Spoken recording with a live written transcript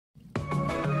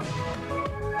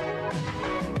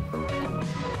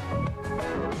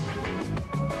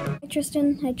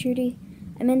Tristan. Hi, Trudy.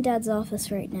 I'm in Dad's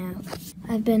office right now.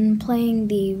 I've been playing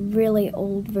the really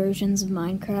old versions of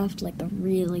Minecraft, like the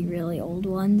really, really old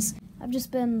ones. I've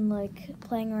just been, like,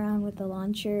 playing around with the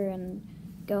launcher and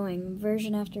going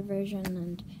version after version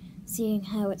and seeing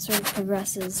how it sort of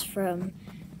progresses from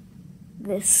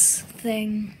this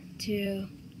thing to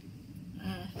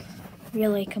a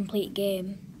really complete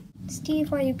game.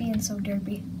 Steve, why are you being so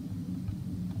derpy?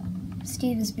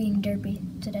 Steve is being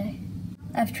derpy today.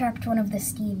 I've trapped one of the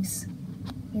Steves.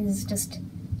 He's just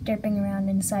derping around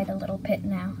inside a little pit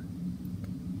now.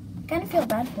 I kind of feel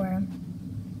bad for him.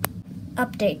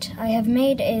 Update. I have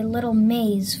made a little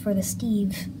maze for the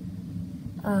Steve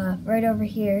right over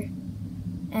here.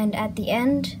 And at the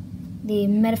end, the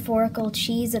metaphorical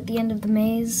cheese at the end of the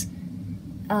maze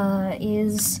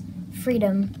is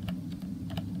freedom.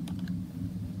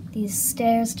 These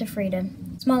stairs to freedom.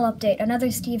 Small update. Another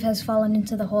Steve has fallen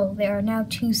into the hole. There are now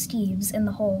 2 Steves in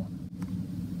the hole.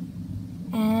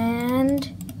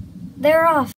 And they're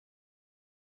off.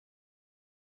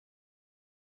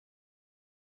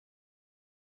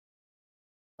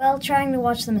 Well, trying to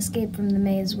watch them escape from the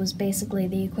maze was basically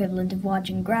the equivalent of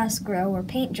watching grass grow or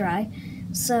paint dry,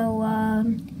 so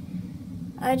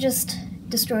I just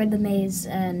destroyed the maze,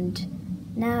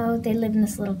 and now they live in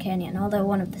this little canyon, although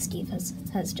one of the Steve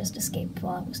has just escaped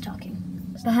while I was talking.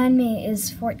 Behind me is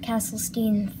Fort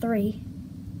Castlestein 3.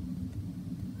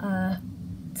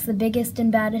 It's the biggest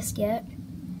and baddest yet,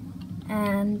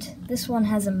 and this one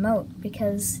has a moat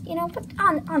because, you know, but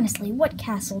honestly, what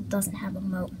castle doesn't have a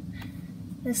moat?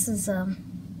 This is,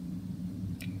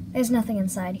 there's nothing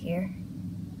inside here.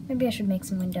 Maybe I should make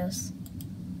some windows.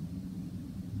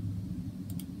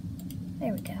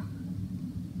 There we go.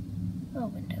 Little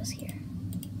windows here.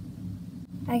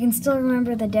 I can still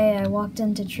remember the day I walked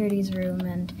into Trudy's room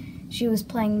and she was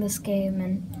playing this game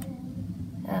and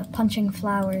punching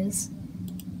flowers.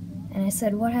 And I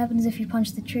said, what happens if you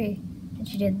punch the tree? And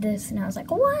she did this, and I was like,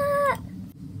 what?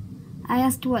 I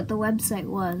asked what the website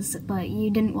was, but you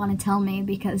didn't want to tell me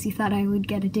because you thought I would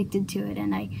get addicted to it,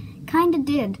 and I kinda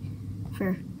did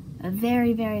for a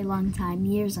very, very long time,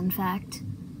 years in fact.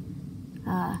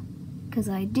 Because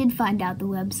I did find out the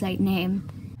website name.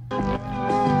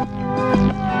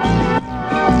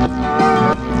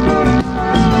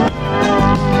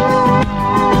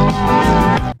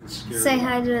 Say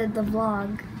hi to the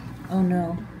vlog. Oh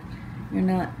no, you're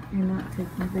not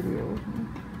taking a video with me.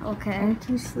 Okay. I'm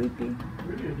too sleepy.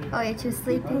 Oh, you're too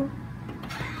sleepy?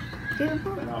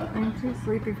 Peekaboo? I'm too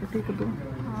sleepy for peekaboo.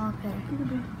 Oh, okay.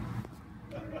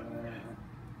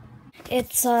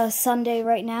 It's Sunday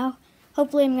right now.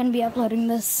 Hopefully I'm going to be uploading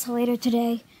this later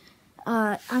today.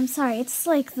 I'm sorry, it's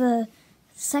like the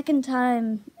second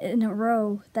time in a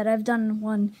row that I've done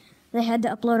one they had to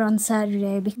upload on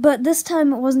Saturday. But this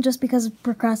time it wasn't just because of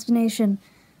procrastination.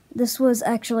 This was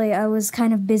actually, I was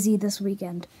kind of busy this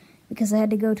weekend because I had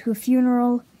to go to a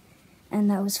funeral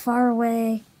and that was far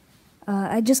away.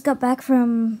 I just got back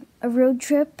from a road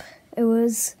trip. It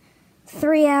was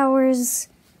 3 hours,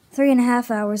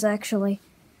 3.5 hours actually.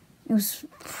 It was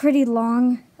pretty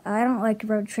long. I don't like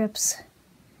road trips.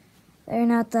 They're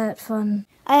not that fun.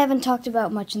 I haven't talked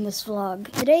about much in this vlog.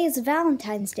 Today is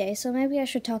Valentine's Day, so maybe I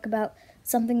should talk about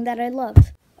something that I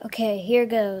love. Okay, here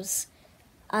goes.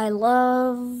 I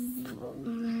love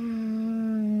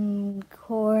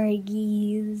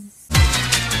corgis.